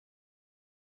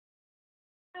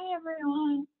Hi,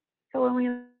 everyone. So when we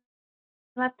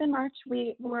left in March,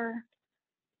 we were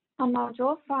on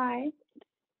Module 5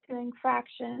 doing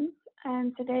fractions,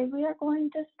 and today we are going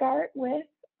to start with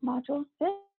Module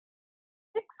 6,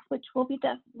 which will be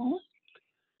decimals.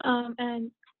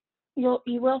 And you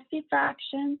will see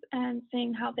fractions and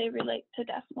seeing how they relate to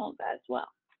decimals as well.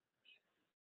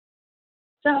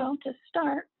 So to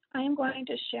start, I am going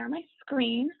to share my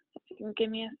screen. If you can give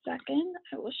me a second,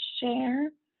 I will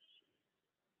share.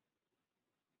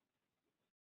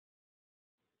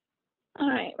 All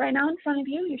right, right now in front of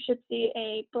you, you should see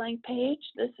a blank page.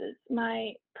 This is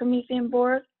my Promethean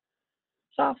board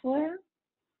software.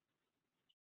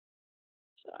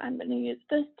 So I'm going to use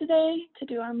this today to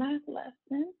do our math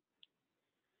lesson.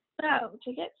 So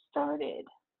to get started,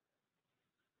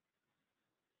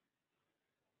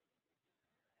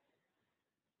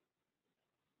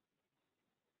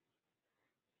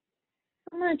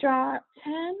 I'm going to draw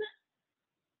 10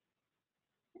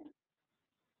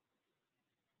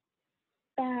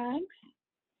 bags.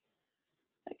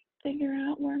 I can figure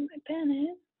out where my pen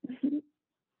is.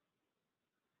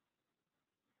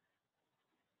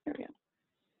 There we go.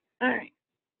 All right.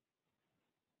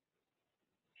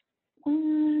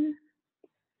 1,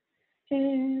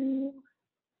 2.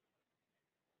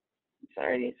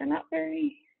 Sorry, these are not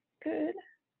very good.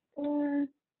 4,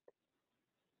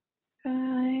 5,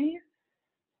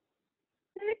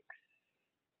 6,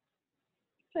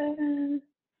 7,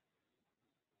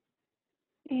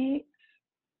 8,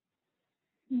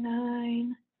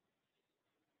 9,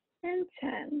 and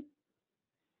 10.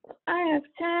 I have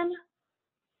 10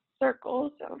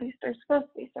 circles, or at least they're supposed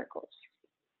to be circles.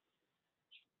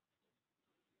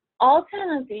 All 10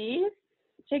 of these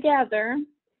together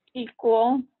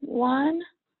equal 1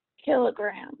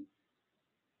 kilogram.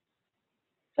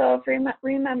 So if you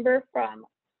remember from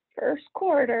first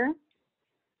quarter,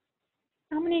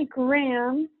 how many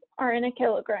grams are in a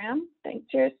kilogram? Think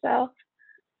to yourself.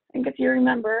 Think if you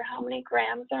remember how many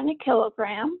grams are in a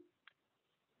kilogram.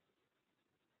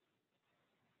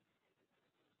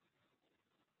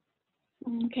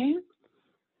 Okay.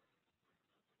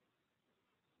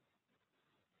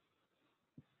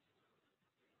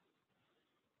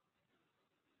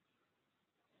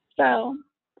 So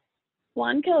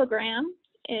 1 kilogram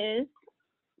is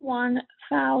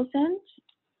 1,000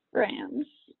 grams.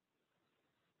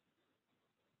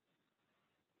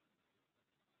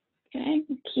 Okay,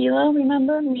 kilo,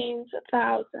 remember, means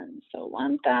 1,000. So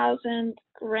 1,000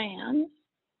 grams.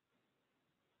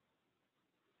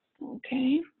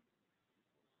 Okay.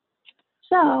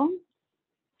 So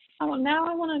now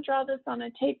I want to draw this on a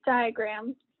tape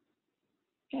diagram.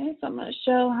 Okay, so I'm going to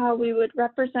show how we would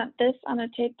represent this on a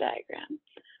tape diagram.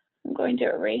 I'm going to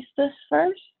erase this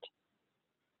first.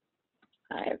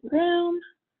 I have room.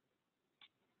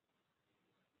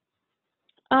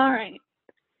 All right.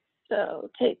 So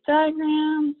tape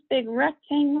diagram, big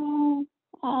rectangle,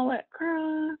 all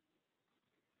across.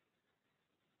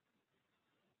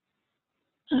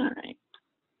 All right.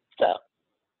 So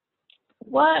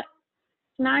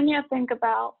now I need to think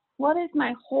about what is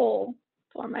my hole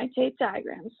for my tape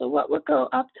diagram. So what would go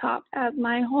up top as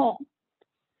my hole?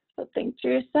 So think to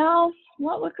yourself,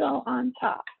 what would go on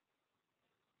top?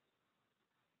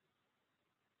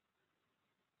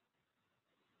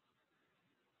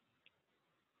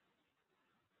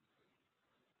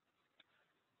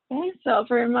 Okay, so if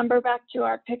we remember back to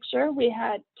our picture, we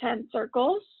had 10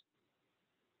 circles,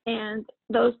 and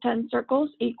those 10 circles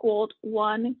equaled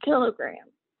 1 kilogram.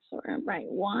 So we're going to write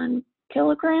 1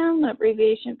 kilogram. The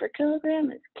abbreviation for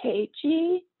kilogram is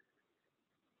kg.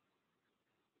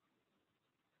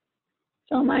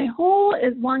 So my whole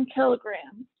is 1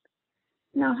 kilogram.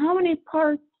 Now, how many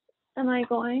parts am I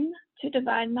going to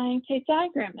divide my tape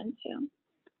diagram into?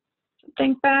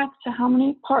 Think back to how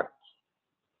many parts.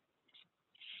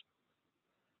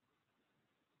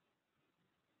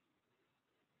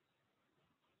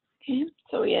 Okay,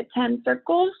 so we had 10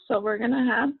 circles, so we're going to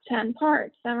have 10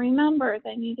 parts. And remember,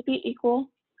 they need to be equal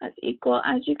as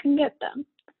you can get them.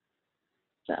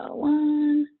 So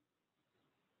 1,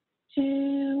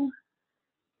 2,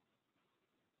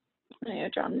 I'm going to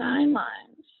draw 9 lines.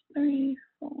 3,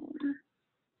 4,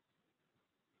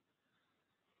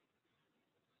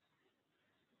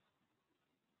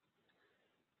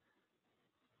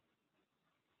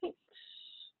 6.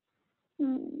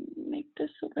 Make this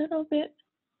a little bit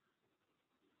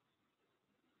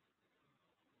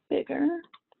bigger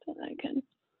so that I can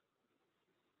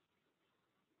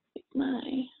get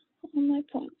all my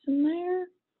points in there.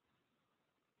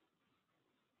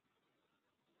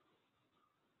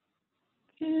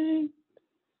 Okay.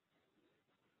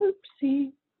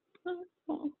 Oopsie. Oh,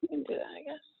 well, we can do that, I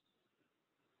guess.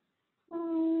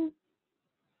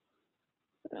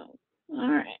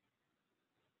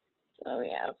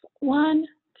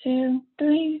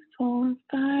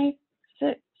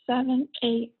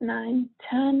 find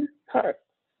 10 parts.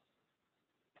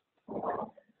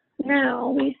 Now,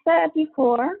 we said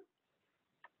before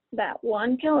that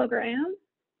 1 kilogram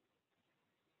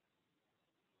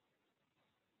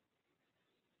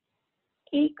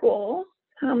equals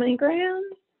how many grams?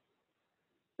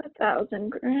 1,000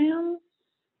 grams.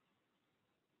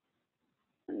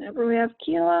 Whenever we have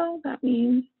kilo, that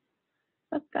means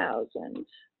 1,000.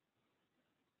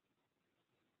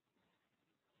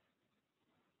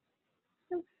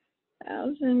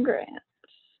 Thousand grams.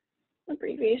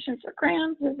 Abbreviation for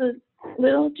grams is a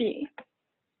little g.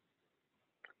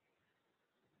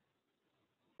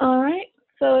 All right,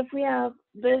 so if we have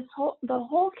the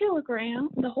whole kilogram,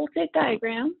 the whole tick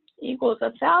diagram equals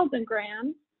 1,000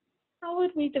 grams, how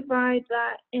would we divide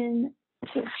that into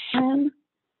 10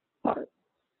 parts?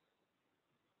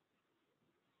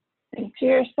 Think to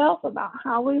yourself about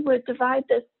how we would divide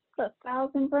this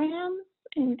 1,000 grams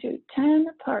into 10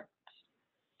 parts.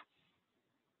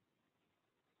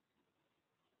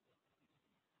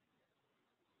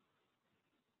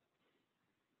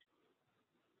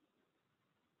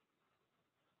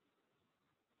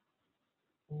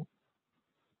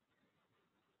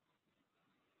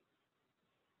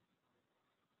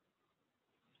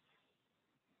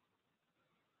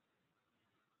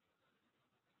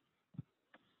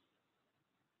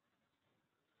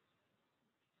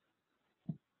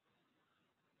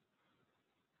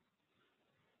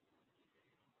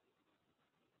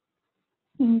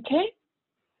 Okay,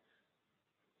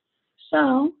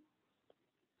 so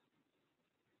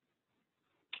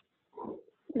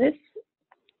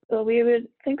we would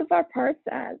think of our parts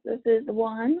as this is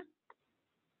 1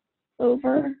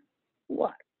 over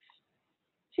what?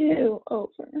 2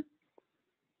 over,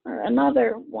 or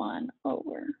another 1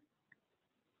 over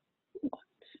what?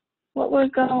 What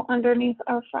would go underneath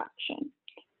our fraction?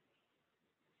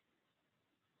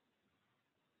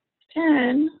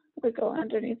 10 would go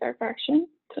underneath our fraction,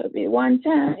 so it would be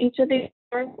 1/10. Each of these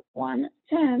are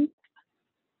 1/10.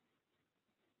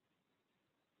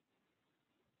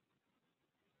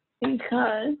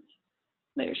 Because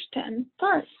there's 10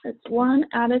 parts. It's 1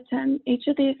 out of 10. Each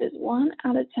of these is 1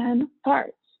 out of 10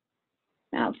 parts.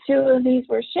 Now, if 2 of these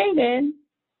were shaded,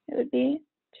 it would be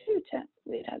 2/10.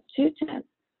 We'd have 2/10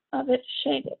 of it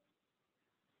shaded.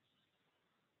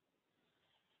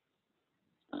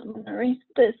 I'm going to erase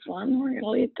this one. We're going to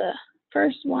leave the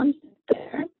first one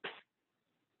there.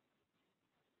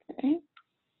 Okay.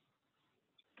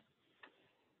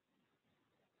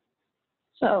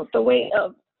 So the weight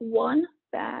of 1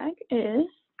 bag is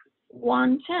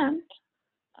 1/10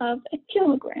 of a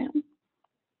kilogram.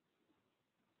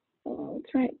 So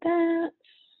let's write that.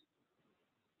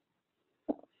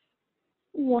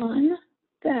 1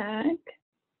 bag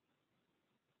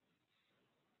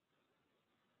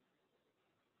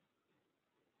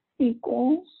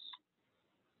equals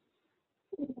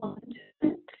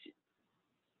 1/10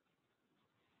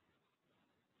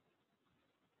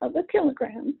 of a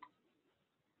kilogram.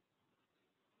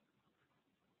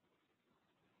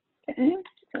 Okay,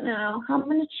 so now how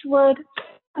much would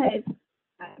 5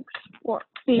 bags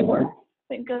be worth?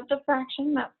 Think of the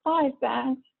fraction that 5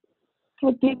 bags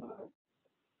would be worth.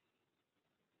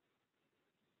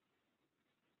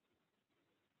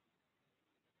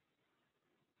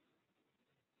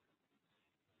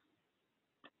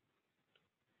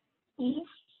 Okay,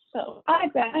 so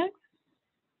 5 bags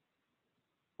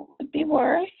would be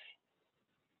worth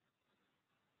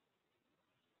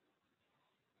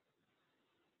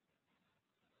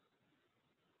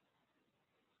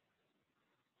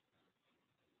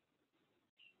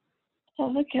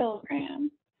of a kilogram.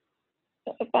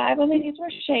 So if 5 of these were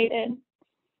shaded,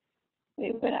 we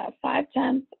would have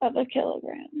 5/10 of a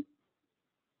kilogram.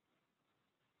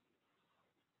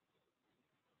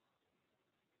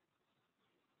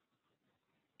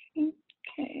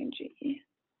 kg.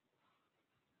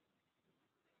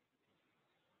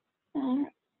 All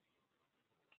right.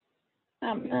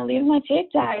 I'm going to leave my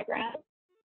tape diagram.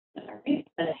 Erase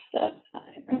this stuff.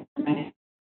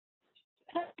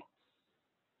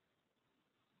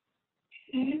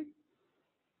 Okay.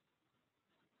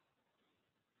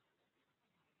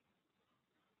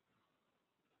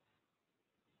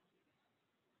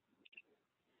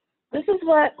 This is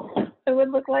what it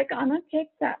would look like on a tape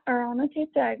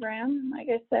diagram. Like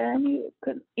I said,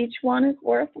 each one is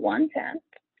worth 1/10.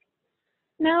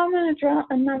 Now I'm going to draw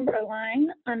a number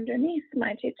line underneath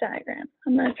my tape diagram.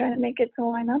 I'm going to try to make it to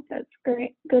line up as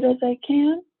good as I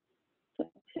can. So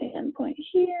let's say endpoint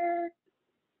here.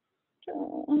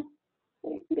 Draw.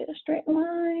 So you can get a straight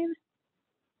line.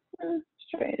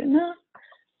 Straight enough.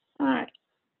 All right.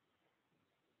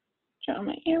 Draw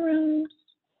my arrows.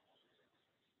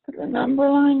 The number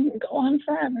line can go on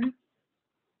forever.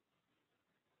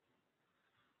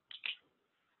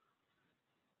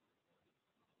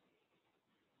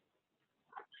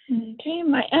 Okay,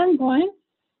 my endpoint.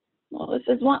 Well, this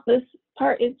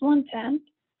part is 1/10.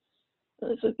 So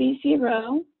this would be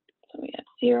 0. So we have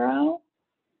 0.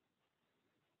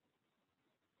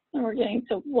 And we're getting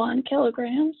to 1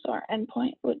 kilogram, so our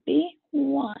endpoint would be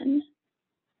 1.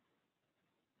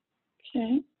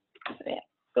 Okay, so yeah,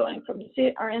 going from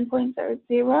our endpoints are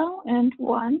 0 and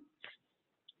 1.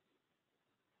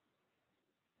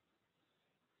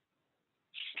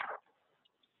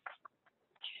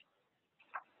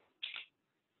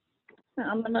 Now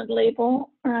I'm going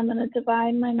to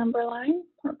divide my number line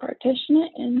or partition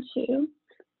it into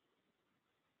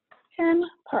 10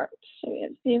 parts. So we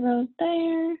have zeros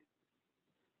there,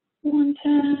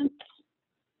 1/10,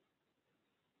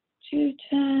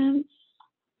 2/10,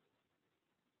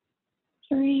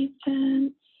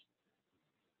 3/10,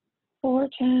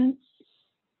 4/10,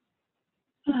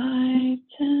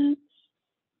 5/10,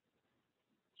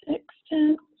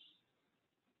 6/10,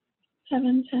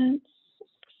 7/10,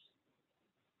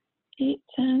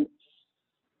 8/10,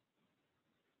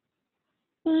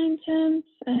 9/10,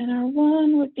 and our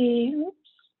 1 would be,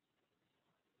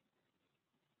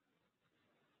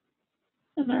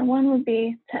 and our 1 would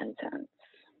be 10/10.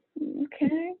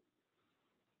 Okay.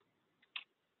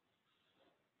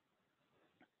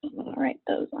 I'll write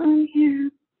those on here.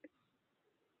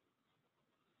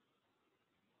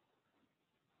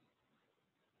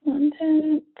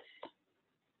 1/10.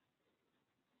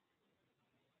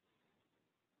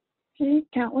 Okay,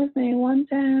 count with me.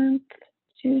 1/10,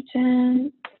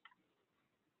 2/10,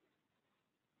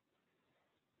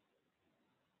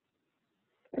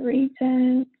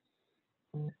 3/10,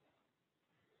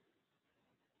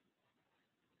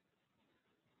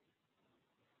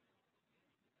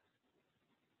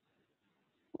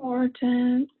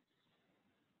 4/10.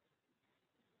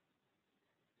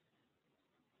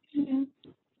 Okay.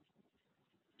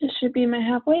 This should be my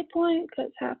halfway point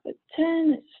because half of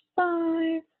 10 is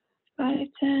 5.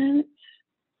 5/10.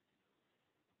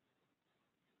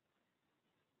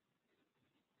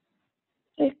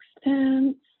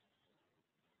 6/10.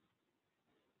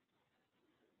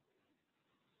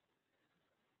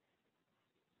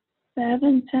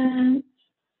 7/10.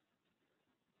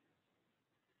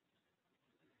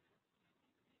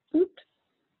 Oops.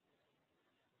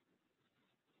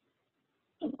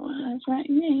 I don't know why I was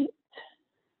writing 8.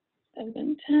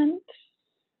 7/10.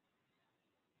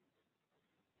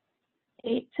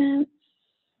 8/10.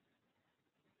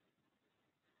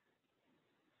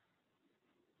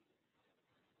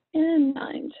 And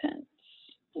 9/10.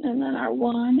 And then our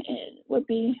 1 would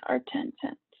be our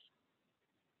 10/10.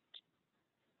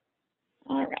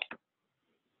 All right.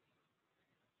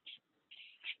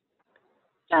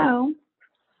 So,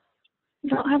 I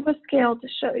don't have a scale to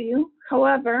show you.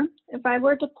 However, if I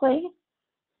were to place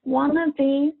one of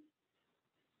these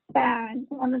bags,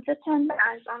 one of the 10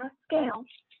 bags on a scale,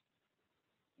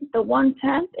 the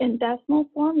 1/10 in decimal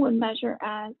form would measure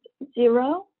as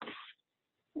 0,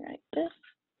 right, this,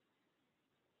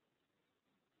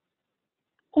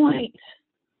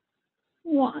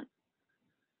 0.1.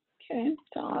 Okay,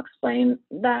 so I'll explain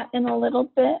that in a little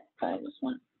bit, but I just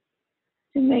want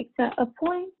to make that a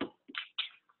point.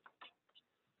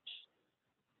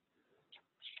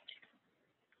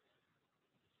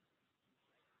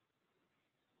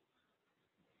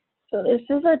 So this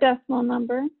is a decimal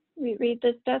number. We read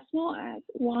this decimal as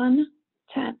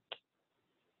 1/10.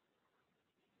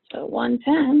 So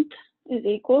 1/10 is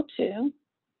equal to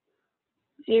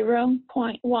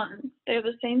 0.1. They're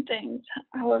the same things.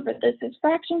 However, this is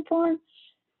fraction form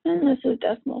and this is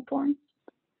decimal form.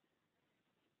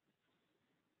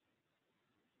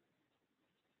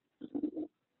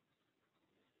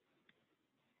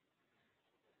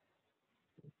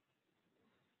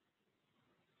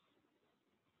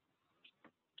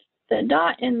 The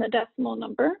dot in the decimal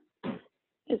number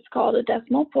is called a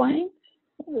decimal point.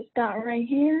 This dot right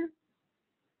here is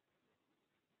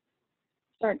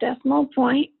our decimal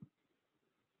point.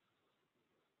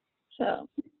 So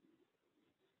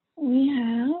we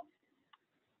have,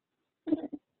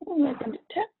 we'll make it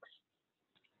text.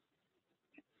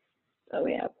 So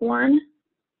we have 1/10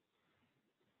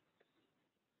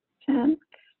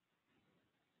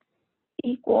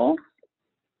 equals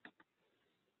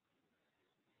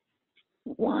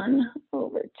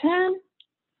 1/10,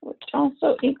 which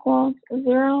also equals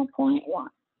 0.1.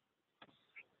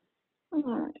 All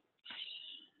right,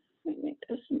 let me make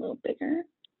this a little bigger.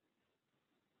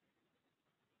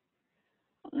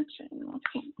 Actually,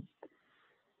 okay.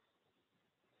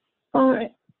 All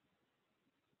right.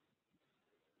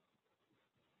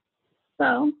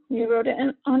 So you wrote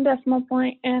it on decimal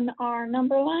point in our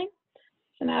number line.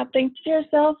 So now think to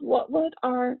yourself, what would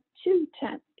our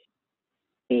 2/10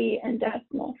 be in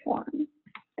decimal form?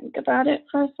 Think about it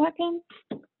for a second.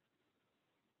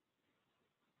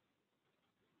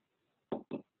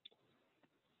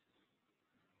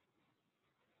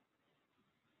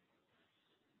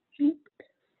 Okay.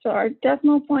 So our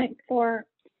decimal point for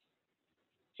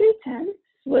 2/10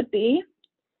 would be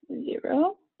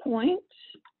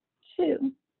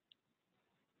 0.2.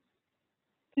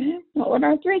 Okay. What would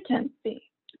our 3/10 be?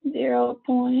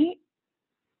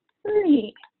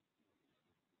 0.3.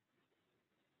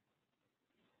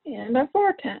 And our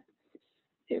 4/10,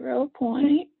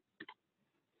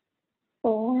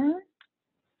 0.4.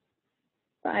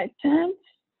 5/10,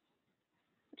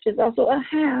 which is also a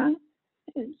half,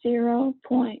 is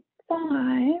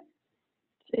 0.5.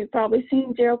 So you've probably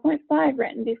seen 0.5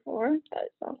 written before, but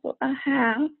it's also a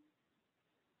half.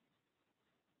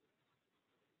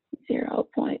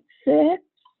 0.6.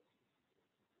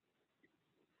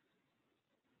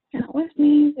 Count with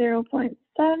me,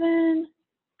 0.7.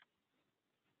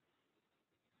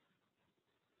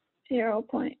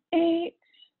 0.8.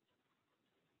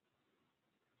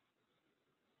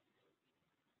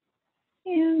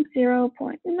 And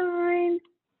 0.9.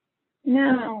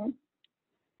 Now,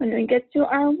 when we get to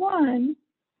our 1,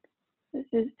 this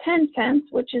is 10/10,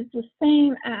 which is the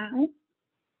same as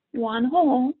 1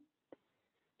 whole.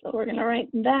 So we're going to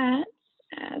write that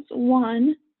as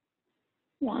 1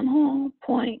 whole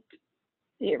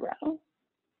 0.0.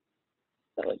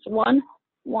 So it's one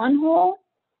whole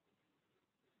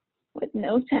with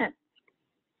no tenths.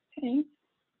 Okay.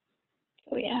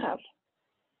 So we have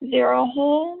 0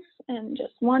 wholes and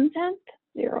just 1/10,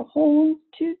 0 wholes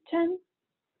 2/10,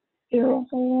 0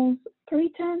 wholes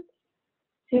 3/10,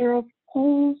 0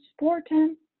 wholes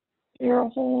 4/10, 0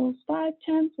 wholes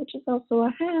 5/10, which is also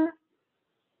a half,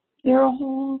 0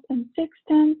 wholes and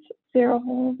 6/10, 0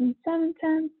 wholes and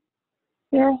 7/10,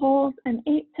 0 wholes and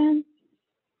 8/10,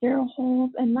 0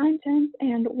 wholes and 9/10,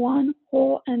 and 1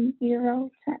 whole and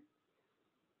 0/10.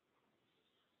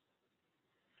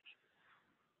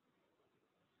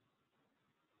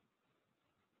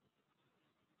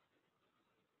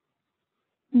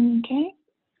 Okay.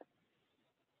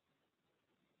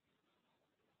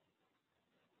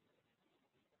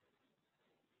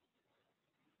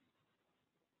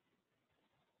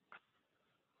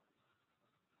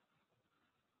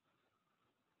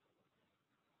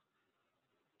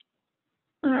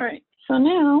 All right. So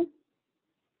now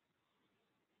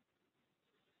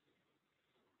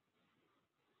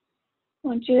I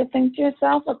want you to think to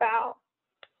yourself about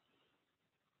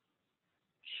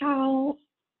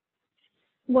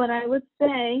what I would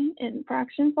say in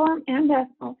fraction form and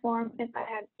decimal form if I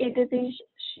had 8 of these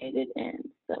shaded in.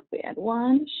 So if we had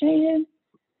 1 shaded,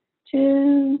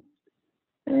 2,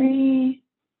 3,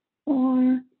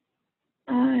 4,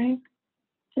 5,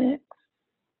 6,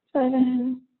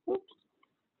 7,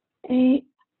 8.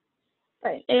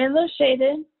 Right, 8 of those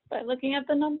shaded by looking at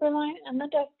the number line and the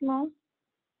decimals.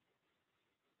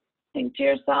 Think to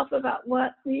yourself about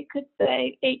what we could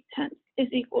say 8/10 is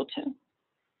equal to.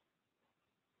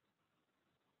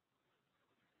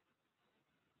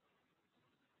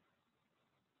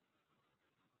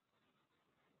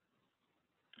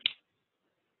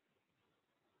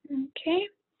 Okay.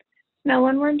 Now,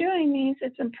 when we're doing these,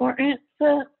 it's important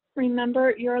to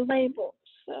remember your labels.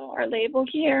 So our label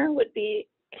here would be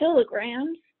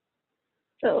kilograms.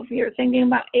 So if you're thinking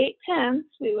about 8/10,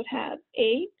 we would have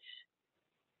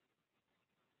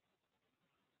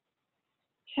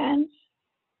 8/10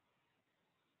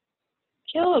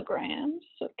 kilograms.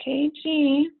 So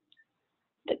kg,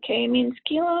 the K means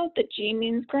kilo, the G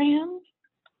means grams,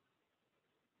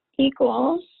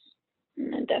 equals,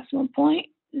 and then decimal point,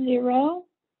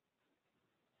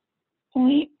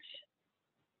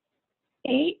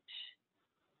 0.8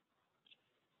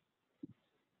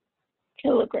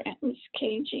 kilograms,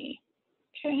 kg.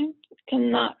 Okay,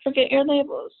 cannot forget your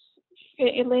labels.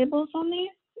 Forget your labels on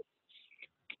these.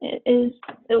 It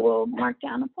will mark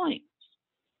down a point.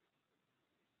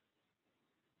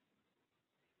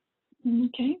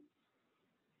 Okay.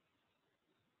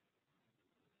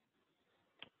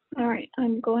 All right,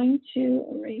 I'm going to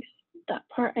erase that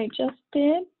part I just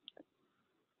did.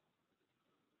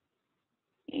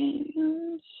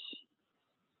 And,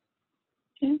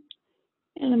 okay.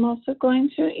 And I'm also going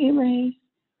to erase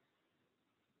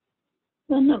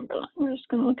the number line. We're just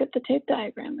going to look at the tape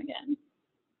diagram again.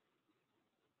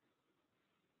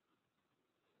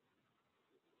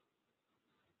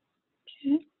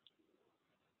 Okay.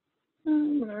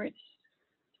 I'm going to erase.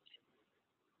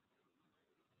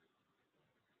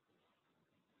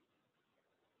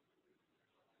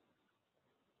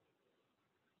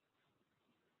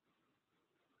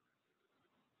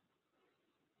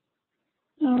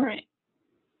 All right.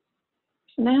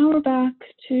 So now we're back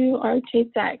to our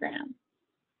tape diagram.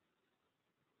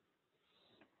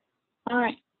 All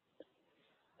right.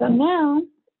 So now,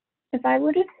 if I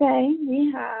were to say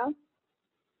we have,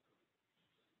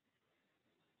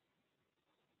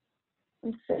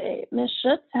 let's say Ms.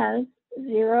 Schutz has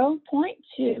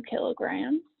 0.2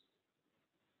 kilograms.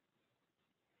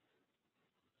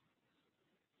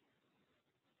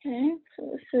 Okay, so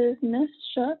this is Ms.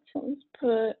 Schutz. Let's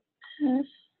put S.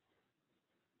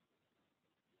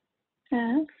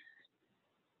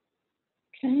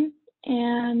 Okay,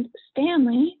 and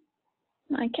Stanley,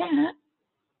 my cat,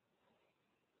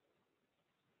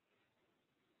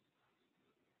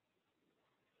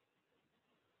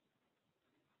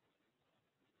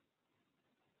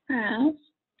 has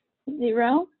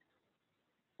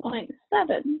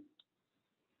 0.7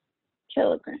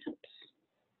 kilograms.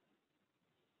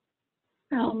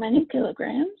 How many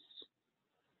kilograms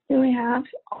do we have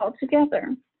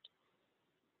altogether?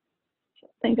 So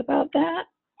think about that.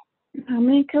 How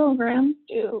many kilograms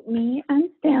do me and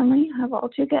Stanley have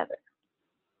altogether?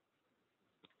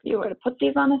 If you were to put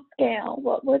these on a scale,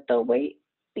 what would the weight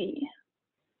be?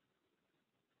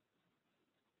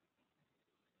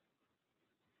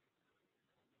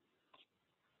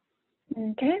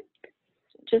 Okay,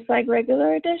 just like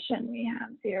regular addition, we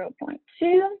have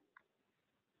 0.2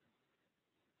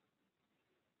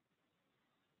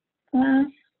 plus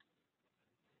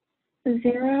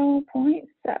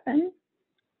 0.7.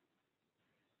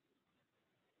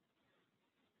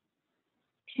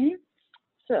 Okay,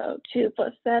 so 2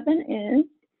 plus 7 is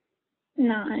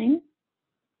 9.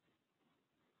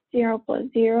 0 plus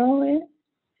 0 is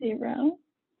 0.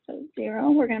 So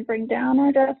 0, we're going to bring down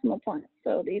our decimal points.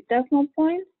 So these decimal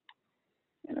points,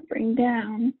 I'm going to bring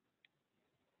down.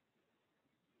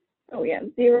 So we have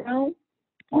 0.9.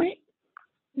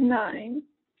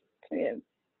 So we have,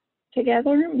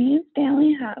 together, me and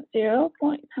Stanley have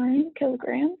 0.9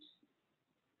 kilograms.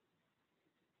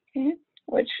 Okay,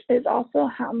 which is also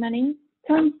how many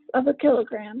tenths of a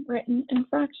kilogram written in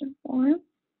fraction form.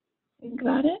 Think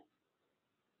about it.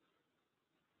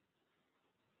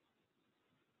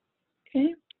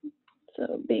 Okay, so it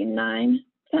would be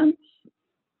 9/10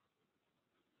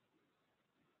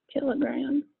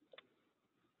 kilogram.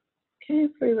 Okay,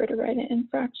 if we were to write it in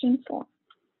fraction form.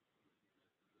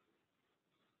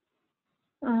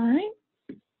 All right.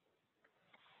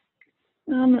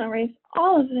 Now I'm going to erase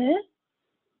all of this.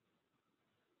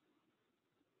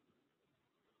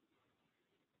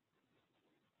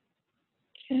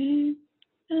 Okay,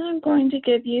 and I'm going to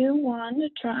give you one to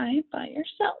try by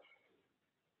yourself.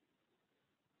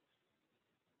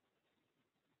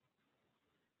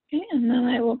 Okay, and then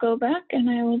I will go back and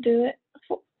I will do it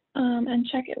and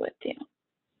check it with you.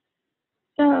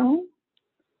 So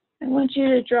I want you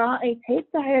to draw a tape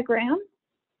diagram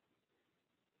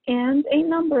and a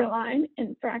number line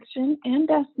in fraction and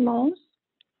decimals.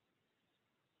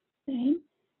 Okay.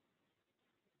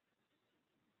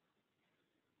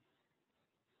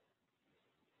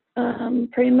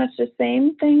 Pretty much the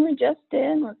same thing we just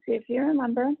did. Let's see if you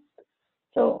remember.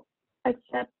 So,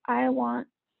 except I want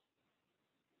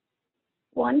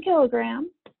 1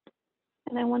 kilogram,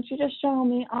 and I want you to show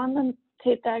me on the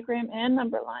tape diagram and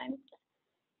number line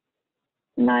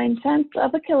 9/10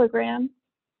 of a kilogram,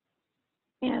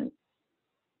 and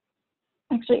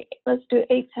actually, let's do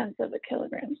 8/10 of a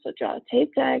kilogram. So draw a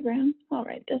tape diagram. I'll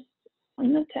write this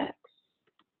on the text.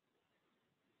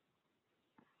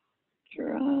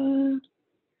 Draw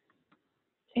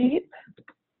tape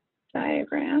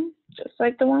diagram, just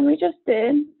like the one we just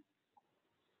did.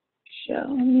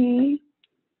 Show me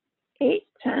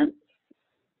 8/10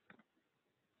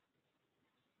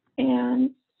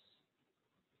 and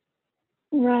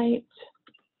write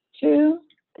 2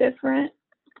 different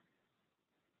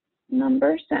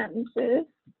number sentences.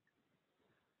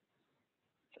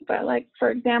 But like, for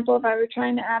example, if I were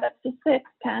trying to add up to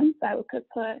 6/10, I could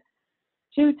put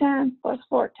 2/10 plus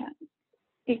 4/10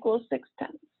 equals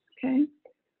 6/10. Okay,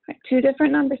 right, 2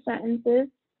 different number sentences.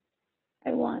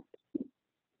 I want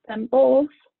them both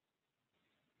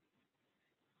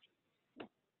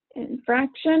in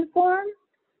fraction form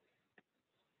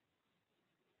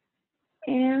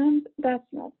and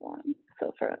decimal form.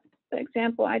 So for the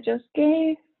example I just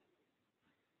gave,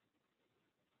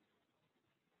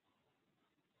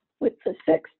 with the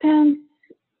 6/10,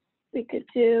 we could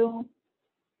do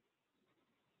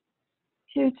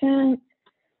 2/10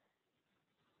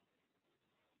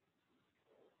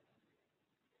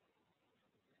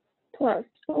 plus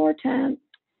 4/10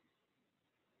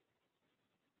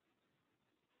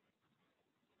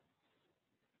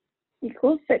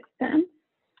 equals 6/10.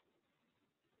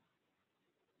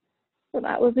 So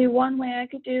that would be one way I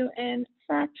could do in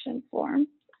fraction form.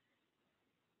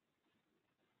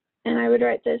 And I would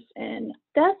write this in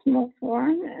decimal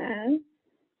form as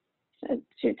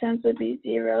 2/10 would be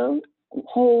 0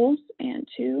 wholes and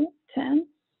 2/10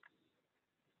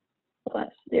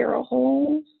 plus 0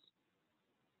 wholes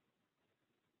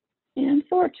and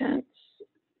 4/10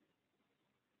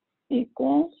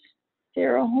 equals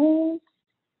 0 wholes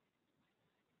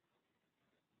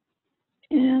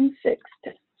and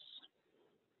 6/10.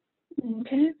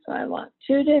 Okay, so I want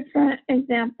two different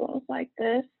examples like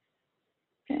this.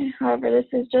 Okay, however,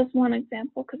 this is just one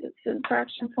example because it's in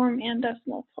fraction form and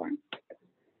decimal form.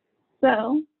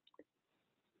 So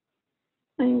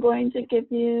I'm going to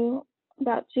give you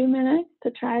about 2 minutes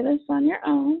to try this on your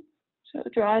own. So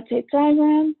draw a tape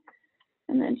diagram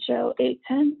and then show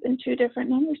 8/10 in two different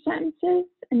number sentences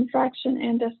in fraction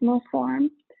and decimal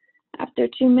form. After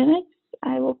 2 minutes,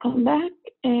 I will come back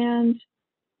and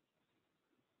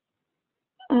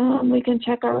we can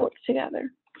check our work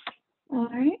together. All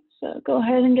right, so go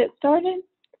ahead and get started.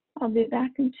 I'll be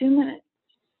back in 2 minutes.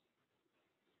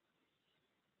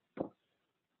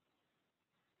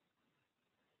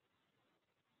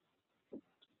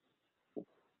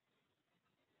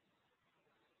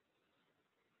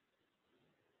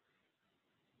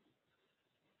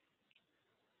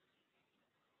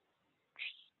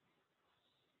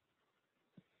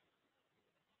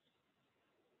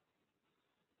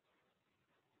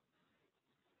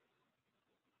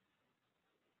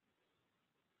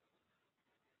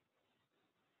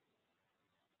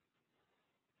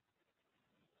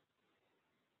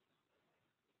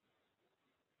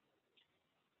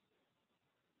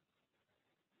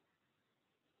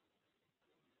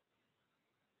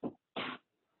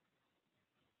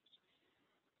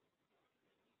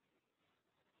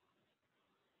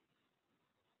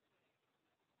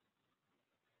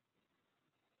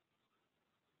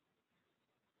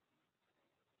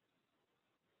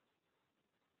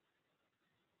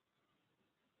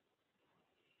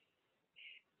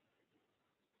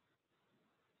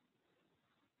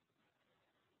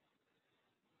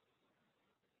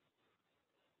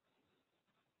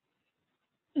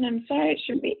 And I'm sorry, it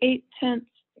should be 8/10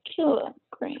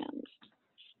 kilograms.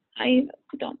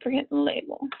 Don't forget the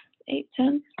label,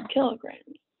 8/10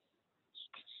 kilograms.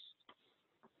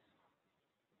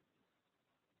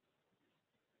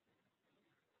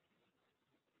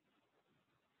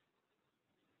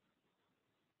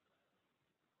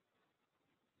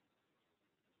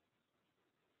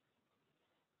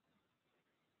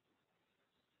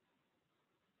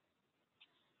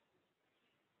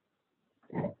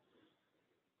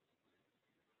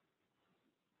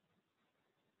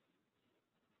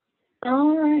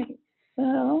 All right, so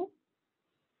I'm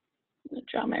gonna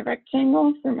draw my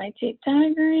rectangle for my tape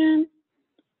diagram.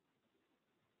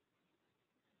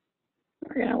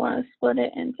 We're gonna want to split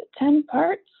it into 10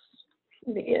 parts.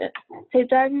 We get a tape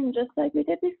diagram just like we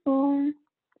did before.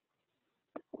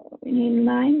 We need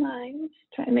 9 lines.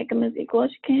 Try to make them as equal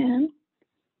as you can.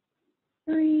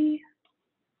 3,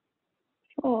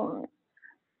 4,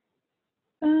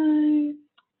 5,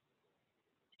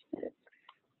 6,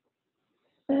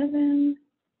 7,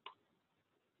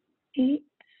 8,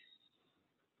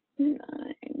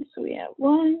 9. So we have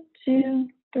 1, 2,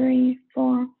 3,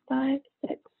 4, 5,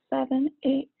 6, 7,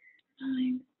 8,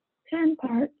 9, 10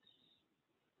 parts.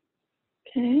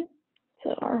 Okay,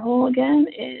 so our whole again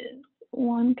is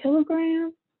 1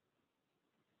 kilogram.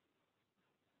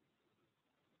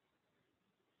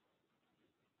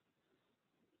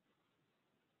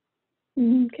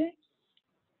 Okay.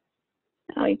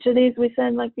 Now each of these we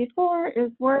said like before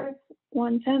is worth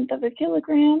 1/10 of a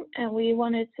kilogram, and we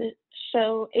wanted to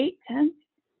show 8/10.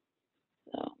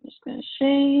 So I'm just going to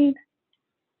shade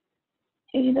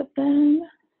 8 of them.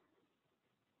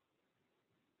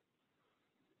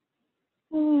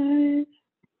 5,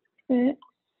 6,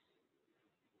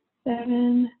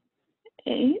 7,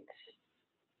 8.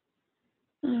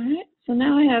 All right, so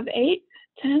now I have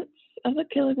 8/10 of a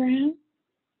kilogram.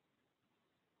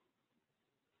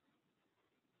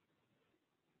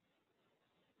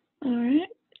 All right,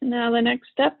 now the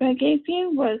next step I gave you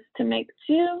was to make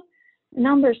 2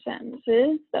 number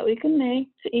sentences that we can make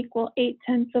to equal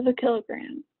 8/10 of a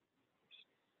kilogram.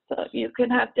 So you could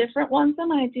have different ones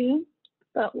than I do,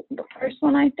 but the first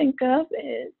one I think of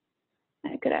is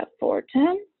I could have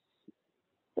 4/10.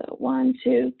 So 1,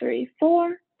 2, 3,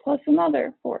 4, plus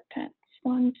another 4/10.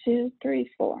 1, 2, 3,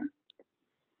 4.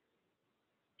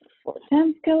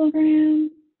 4/10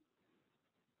 kilograms.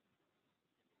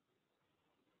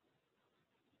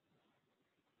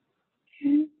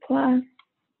 Okay, plus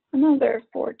another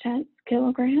 4/10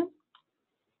 kilograms.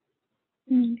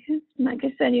 Okay. Like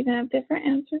I said, you can have different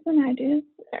answers than I do.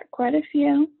 There are quite a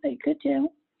few that you could do.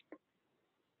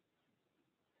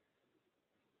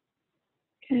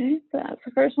 Okay, so that's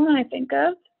the first one I think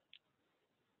of.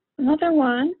 Another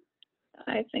one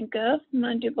I think of, I'm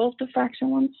going to do both the fraction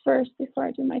ones first before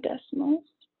I do my decimals.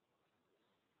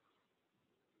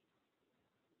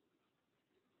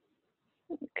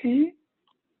 Okay,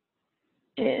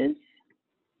 is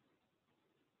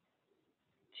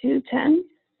 2/10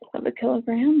 of a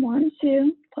kilogram, 1,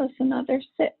 2, plus another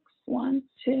 6. 1,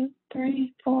 2,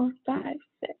 3, 4, 5,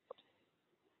 6.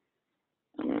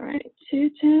 I'm going to write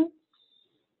 2/10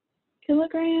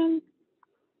 kilograms.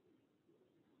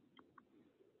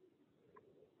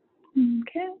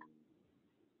 Okay.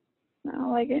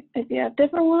 Now, like if you have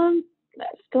different ones that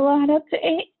still add up to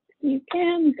 8, you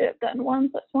can. You could have done 1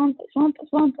 plus 1 plus 1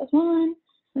 plus 1 plus 1,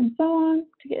 and so on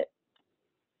to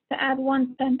add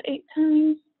 1/10 8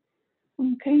 times.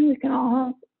 Okay, we can all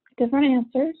have different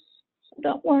answers. So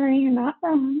don't worry, you're not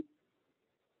wrong.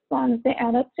 As long as they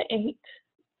add up to 8.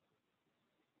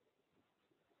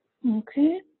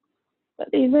 Okay,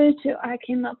 but these are the two I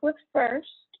came up with first.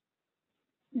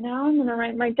 Now I'm going to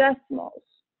write my decimals.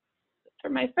 For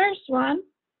my first one,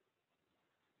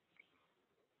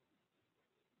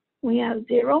 we have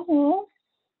 0 wholes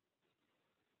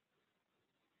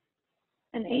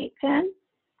and 8/10.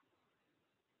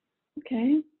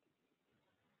 Okay,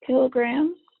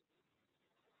 kilograms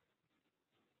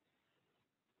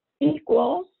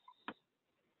equals,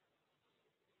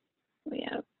 we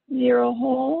have 0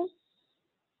 wholes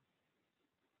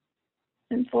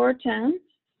and 4/10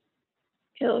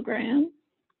 kilograms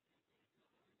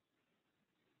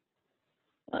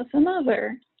plus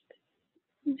another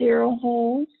 0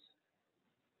 wholes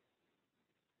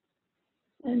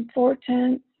and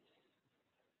 4/10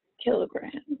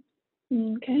 kilograms.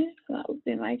 Okay, so that would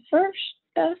be my first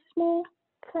decimal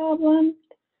problem.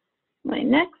 My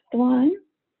next one,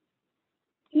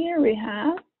 here we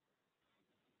have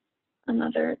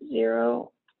another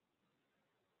 0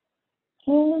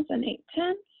 wholes and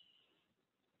 8/10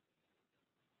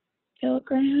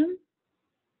 kilograms.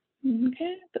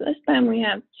 Okay, but this time we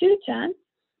have 2/10.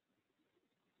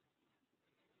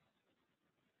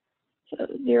 So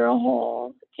 0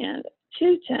 wholes and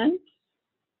 2/10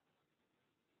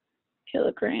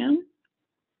 kilograms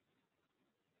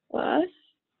plus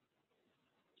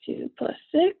 2 plus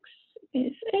 6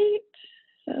 is 8.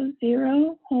 So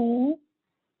 0 whole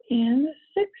and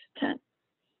 6/10.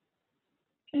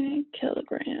 Okay,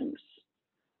 kilograms.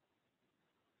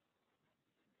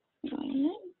 All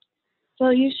right. So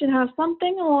you should have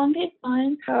something along these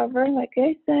lines. However, like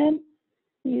I said,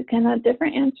 you can have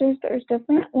different answers. There's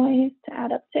different ways to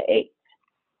add up to 8.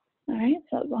 All right,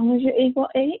 so as long as you equal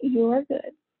 8, you are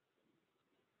good.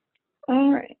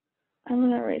 All right, I'm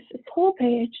going to erase this whole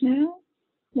page now.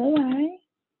 Bye-bye.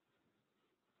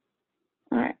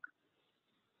 All right.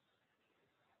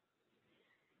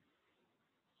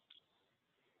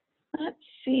 Let's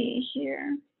see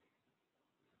here.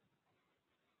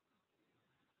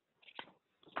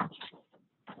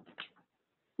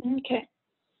 Okay,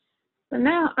 so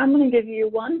now I'm going to give you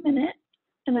 1 minute,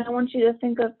 and I want you to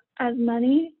think of as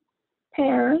many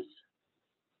pairs.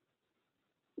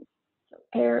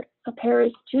 So a pair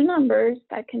is 2 numbers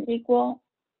that can equal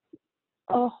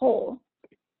a whole.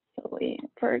 So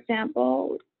for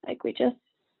example, like we just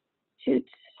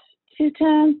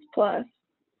 2/10 plus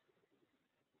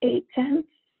 8/10.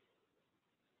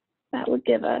 That would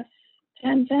give us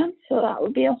 10/10. So that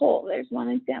would be a whole. There's one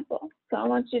example. So I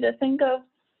want you to think of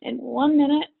in 1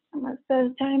 minute. I'm going to set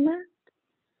a timer.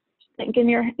 Think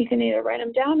you can either write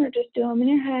them down or just do them in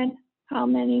your head. How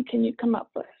many can you come up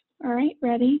with? All right,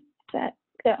 ready, set,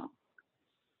 go.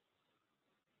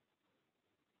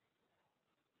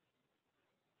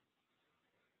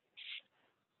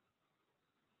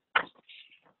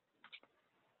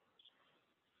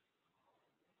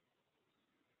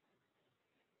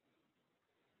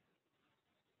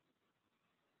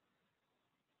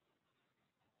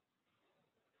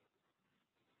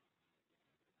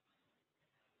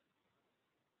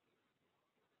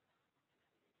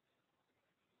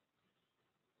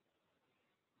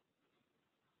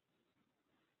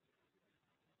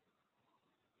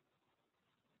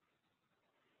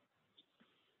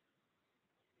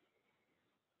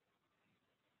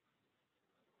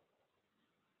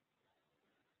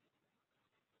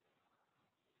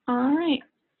 All right,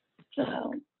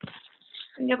 so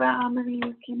think about how many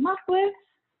you came up with.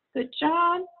 Good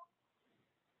job.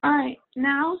 All right,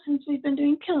 now since we've been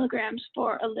doing kilograms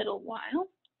for a little while,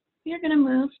 we're going to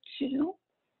move to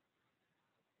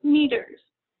meters.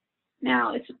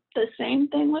 Now, it's the same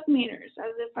thing with meters.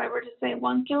 As if I were to say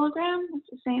 1 kilogram, it's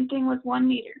the same thing with 1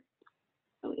 meter.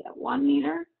 So we have 1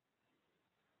 meter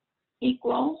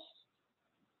equals,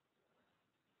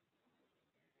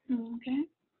 okay,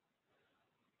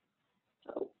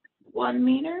 so 1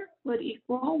 meter would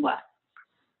equal what?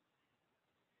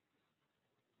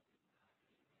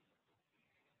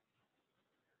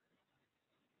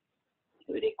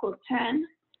 It would equal 10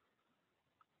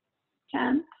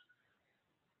 tenths.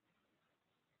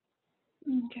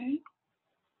 Okay.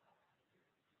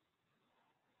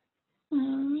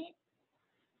 All right.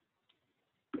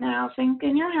 Now think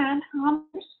in your head, how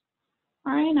much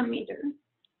are in a meter?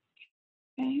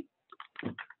 Okay.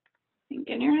 Think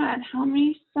in your head, how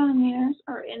many centimeters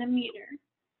are in a meter?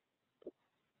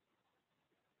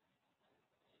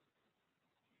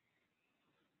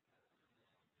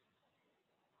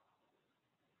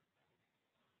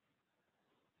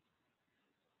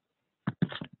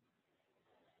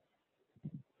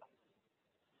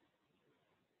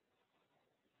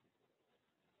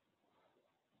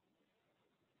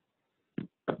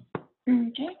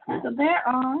 Okay, so there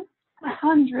are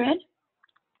 100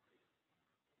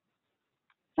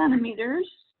 centimeters.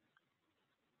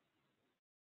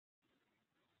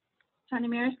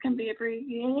 Centimeters can be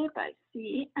abbreviated by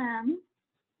cm.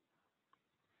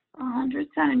 100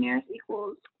 centimeters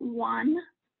equals 1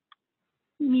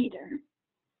 meter.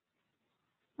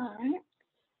 All right,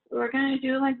 we're going to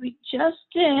do like we just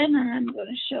did, and I'm going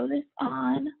to show this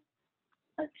on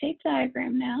a tape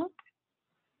diagram now.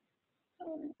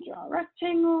 So draw a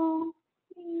rectangle.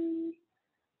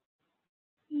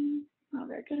 Oh,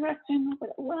 very good rectangle, but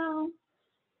well.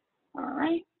 All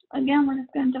right, again, we're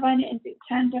just going to divide it into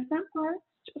 10 different parts,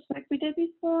 just like we did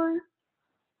before.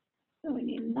 So we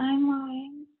need 9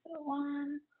 lines. So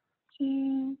 1,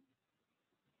 2,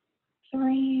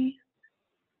 3,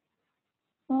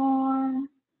 4,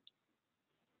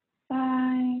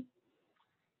 5,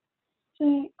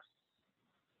 6,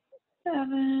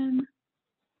 7,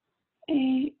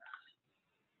 8,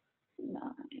 9.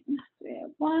 So we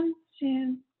have 1,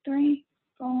 2, 3,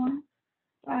 4,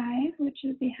 5, which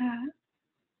would be half.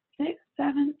 6,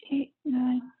 7, 8,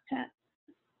 9, 10.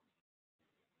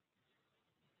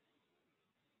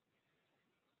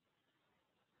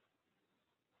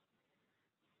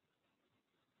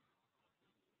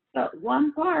 So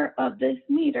 1 part of this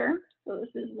meter, so this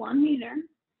is 1 meter.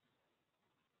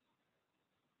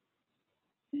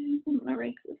 I'm going to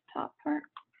erase this top part.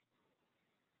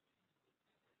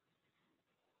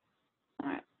 All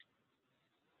right.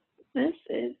 This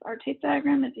is, our tape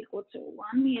diagram is equal to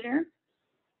 1 meter.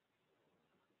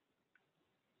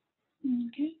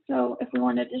 Okay, so if we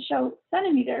wanted to show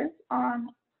centimeters on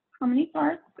how many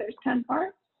parts, there's 10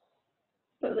 parts.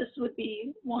 So this would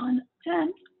be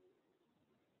 1/10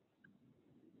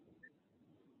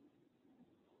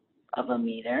 of a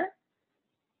meter.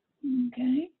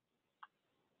 Okay.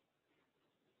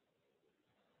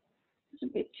 This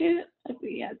would be 2, if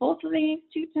we had both of these,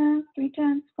 2/10,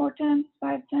 3/10, 4/10,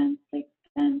 5/10,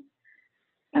 6/10,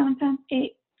 7/10,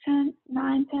 8/10,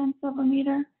 9/10 of a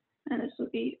meter. And this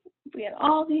would be, if we had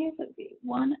all these, it would be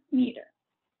 1 meter.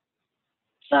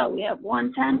 So we have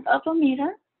 1/10 of a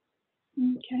meter.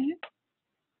 Okay.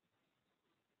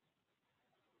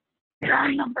 Draw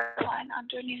a number line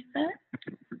underneath it.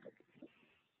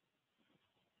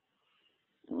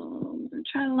 I'm going to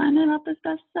try to line it up as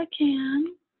best as I can.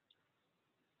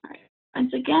 All right.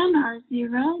 Once again, our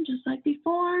 0, just like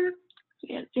before. So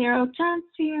we have 0/10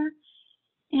 here,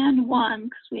 and 1,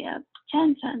 because we have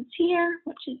 10/10 here,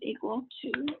 which is equal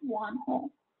to 1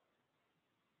 whole.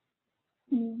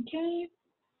 Okay.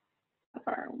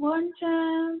 Our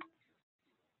 1/10,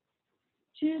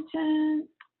 2/10,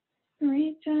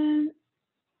 3/10,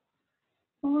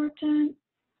 4/10,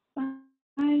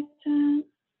 5/10,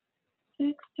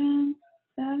 6/10,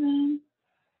 7,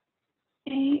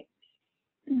 8,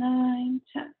 9,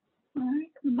 10. All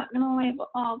right, I'm not going to label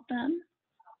all of them.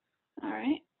 All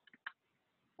right,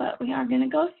 but we are going to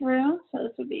go through. So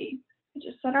this would be, we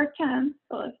just set our 10,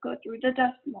 so let's go through the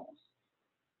decimals.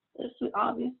 This would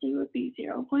obviously would be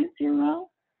 0.0,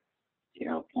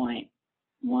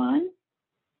 0.1,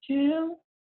 2,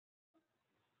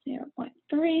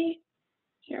 0.3,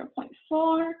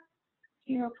 0.4,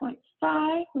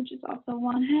 0.5, which is also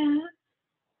 1/2,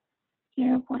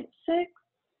 0.6,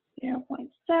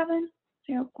 0.7,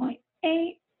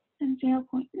 0.8, and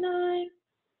 0.9,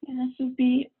 and this would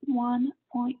be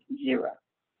 1.0,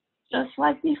 just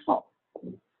like before.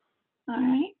 All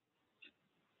right.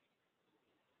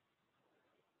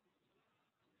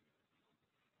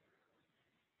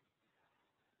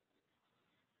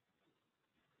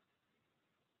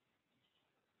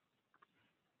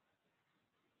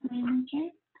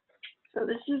 Okay, so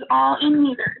this is all in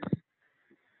meters.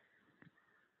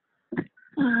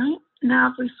 All right,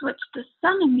 now if we switch to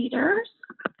centimeters,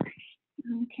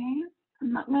 okay,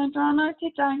 I'm not going to draw another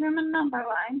tape diagram and number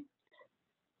line,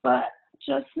 but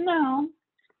just know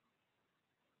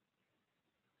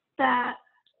that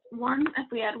if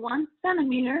we had 1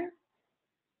 centimeter,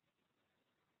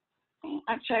 okay,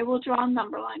 actually I will draw a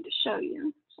number line to show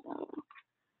you. So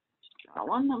just draw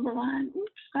one number line.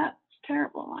 Oops, that's a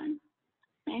terrible line.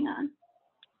 Hang on.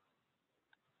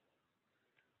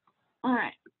 All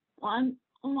right, one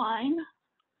line.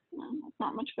 Well, that's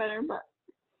not much better, but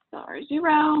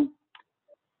 $0.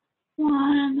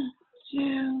 1,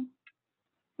 2,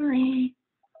 3,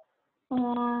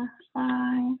 4,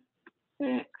 5,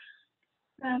 6,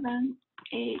 7,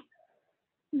 8,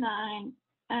 9,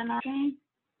 and okay.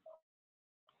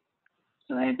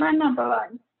 So there's my number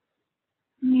line.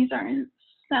 And these are in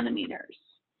centimeters.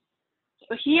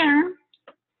 So here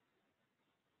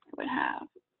I would have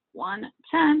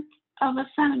 1/10 of a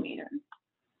centimeter.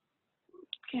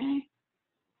 Okay.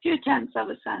 2/10 of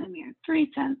a centimeter,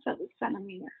 3/10 of a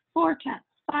centimeter, 4/10,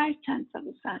 5/10 of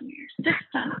a centimeter,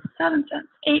 6/10, 7/10,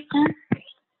 8/10,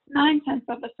 9/10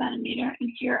 of a centimeter, and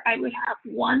here I would have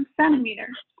 1 centimeter.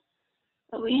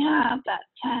 So we have that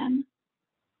 10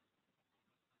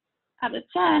 out of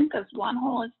 10, because 1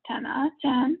 whole is 10 out of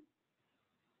 10,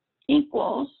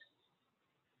 equals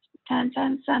 10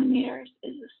 centimeters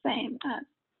is the same as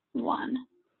 1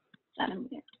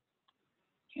 centimeter.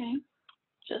 Okay,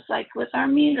 just like with our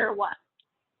meter, what?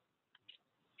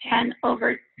 10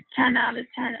 over 10 out of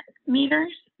 10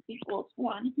 meters equals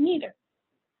 1 meter.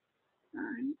 All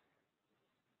right.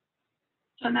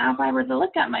 So now if I were to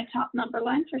look at my top number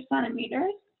line for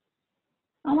centimeters,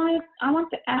 I want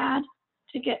to add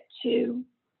to get to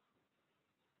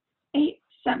 8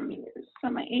 centimeters. So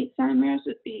my 8 centimeters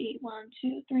would be 1,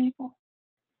 2, 3, 4,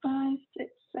 5,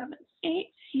 6, 7,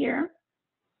 8 here.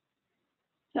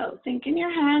 So think in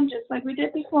your head, just like we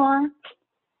did before.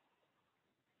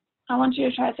 I want you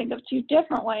to try to think of 2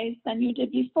 different ways than you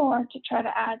did before to try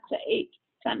to add to 8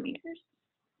 centimeters.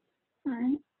 All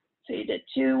right. So you did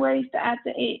 2 ways to add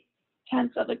to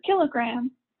 8/10 of a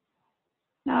kilogram.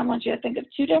 Now I want you to think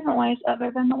of 2 different ways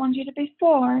other than the ones you did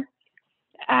before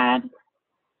to add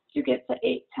to get to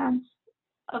 8/10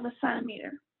 of a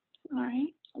centimeter. All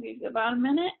right. I'll give you about a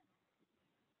minute.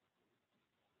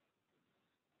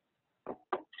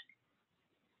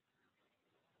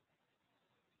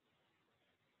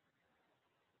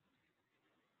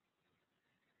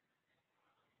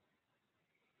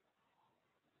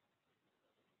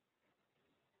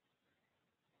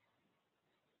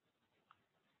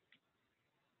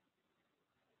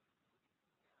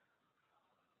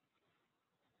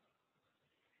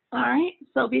 All right,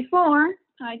 so before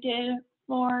I did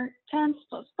 4/10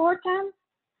 plus 4/10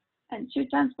 and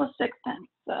 2/10 plus 6/10.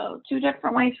 So 2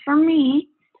 different ways for me.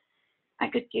 I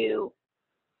could do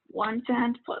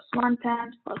 1/10 plus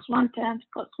 1/10 plus 1/10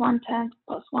 plus 1/10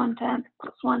 plus 1/10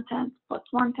 plus 1/10 plus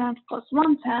 1/10 plus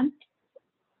 1/10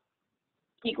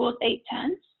 equals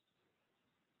 8/10.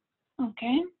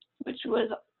 Okay, which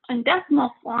was in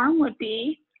decimal form would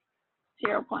be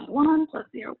 0.1 plus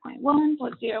 0.1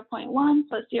 plus 0.1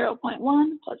 plus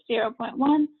 0.1 plus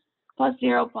 0.1 plus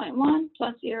 0.1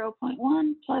 plus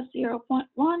 0.1 plus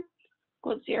 0.1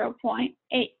 equals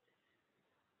 0.8.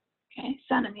 Okay,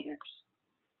 centimeters.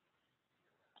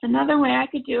 Another way I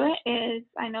could do it is,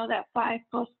 I know that 5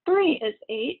 plus 3 is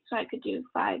 8, so I could do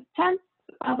 5/10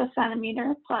 of a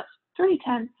centimeter plus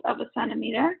 3/10 of a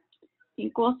centimeter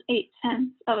equals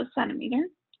 8/10 of a centimeter,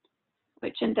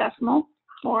 which in decimal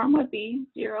form would be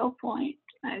 0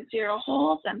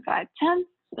 wholes and 5/10,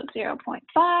 so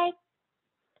 0.5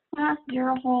 plus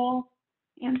 0 wholes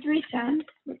and 3/10,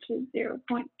 which is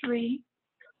 0.3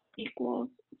 equals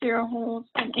 0 wholes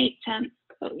and 8/10,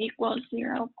 so equals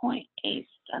 0.8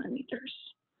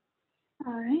 centimeters.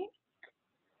 All right.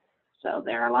 So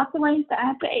there are lots of ways to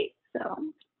add to 8.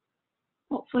 So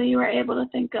hopefully you were able to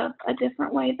think of a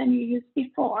different way than you used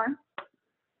before.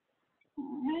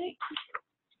 All right.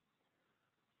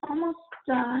 Almost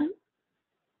done.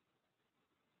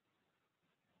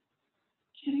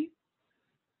 Okay.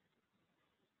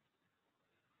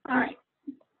 All right.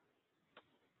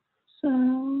 So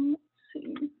let's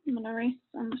see.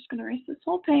 I'm just gonna erase this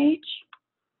whole page.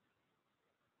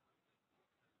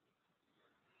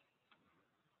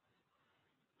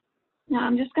 Now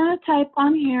I'm just gonna type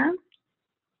on here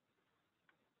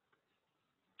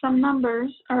some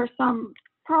numbers or some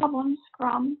problems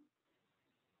from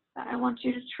that I want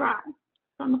you to try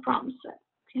from the problem set.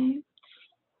 Okay.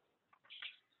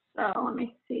 So let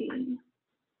me see.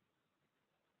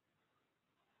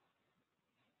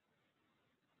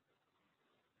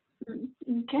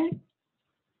 Okay.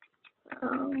 So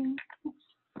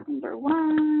number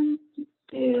 1,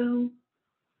 2.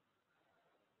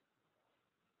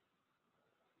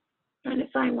 Trying to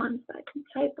find ones that I can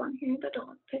type on here that don't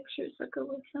have pictures that go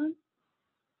with them.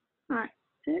 All right,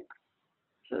 6.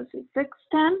 So this is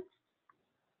 6/10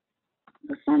 of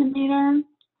a centimeter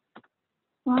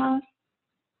plus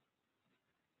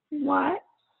what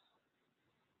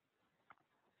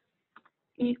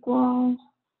equals,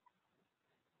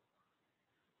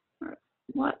 or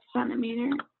what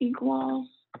centimeter equals,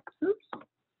 oops,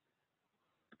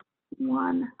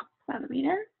 1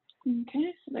 centimeter.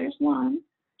 Okay, so there's 1.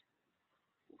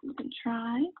 We can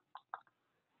try.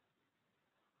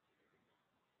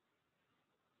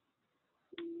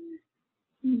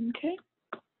 Okay.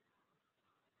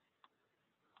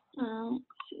 Let's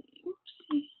see.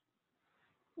 Oopsie.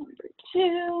 Number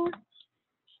 2.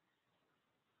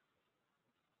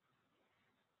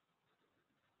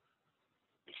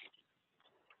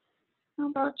 How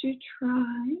about you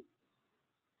try?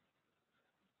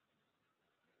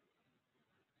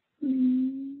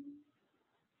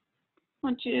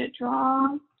 Want you to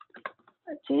draw a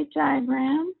tape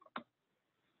diagram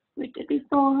we did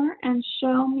before and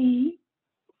show me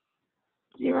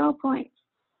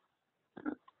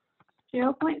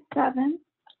 0.7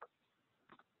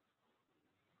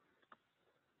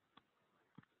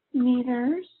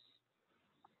 meters,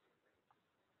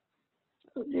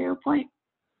 so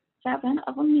 0.7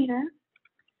 of a meter.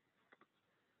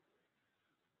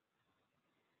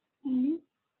 Okay.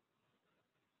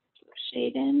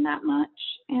 Shade in that much,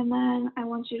 and then I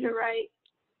want you to write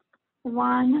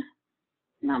 1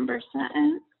 number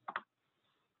sentence.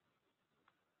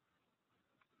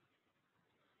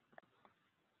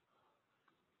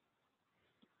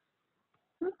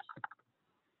 Oops.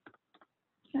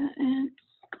 Sentence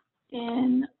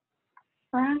in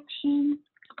fraction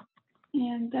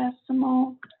and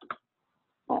decimal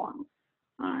form.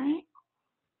 All right.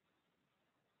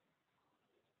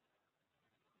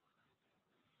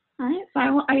 All right. So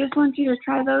I just want you to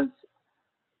try those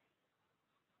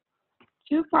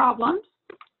 2 problems.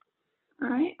 All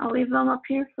right. I'll leave them up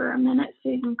here for a minute so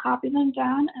you can copy them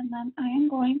down, and then I am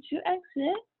going to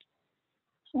exit.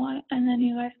 And then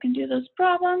you guys can do those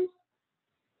problems.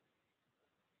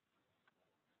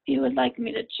 If you would like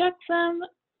me to check them,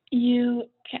 you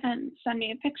can send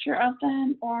me a picture of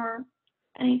them or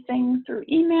anything through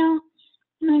email,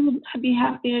 and I would be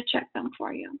happy to check them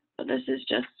for you. But this is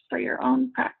just for your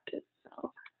own practice.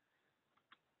 So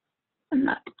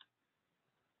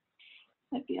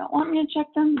if you don't want me to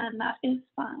check them, then that is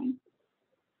fine.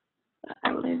 But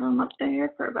I will leave them up there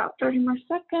for about 30 more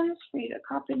seconds for you to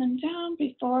copy them down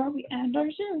before we end our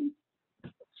Zoom.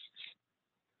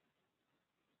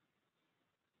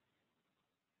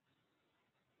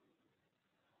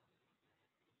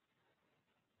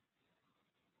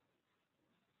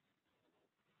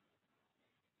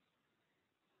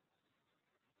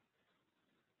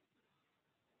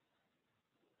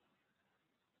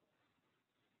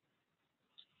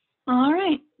 All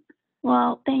right.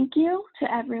 Well, thank you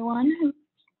to everyone who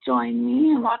joined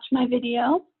me and watched my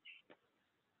video.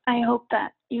 I hope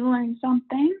that you learned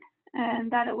something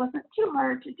and that it wasn't too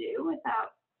hard to do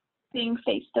without being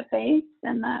face-to-face,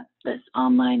 and that this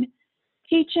online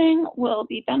teaching will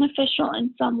be beneficial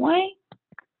in some way.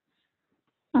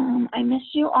 I miss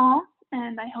you all,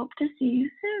 and I hope to see you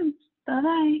soon.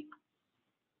 Bye-bye.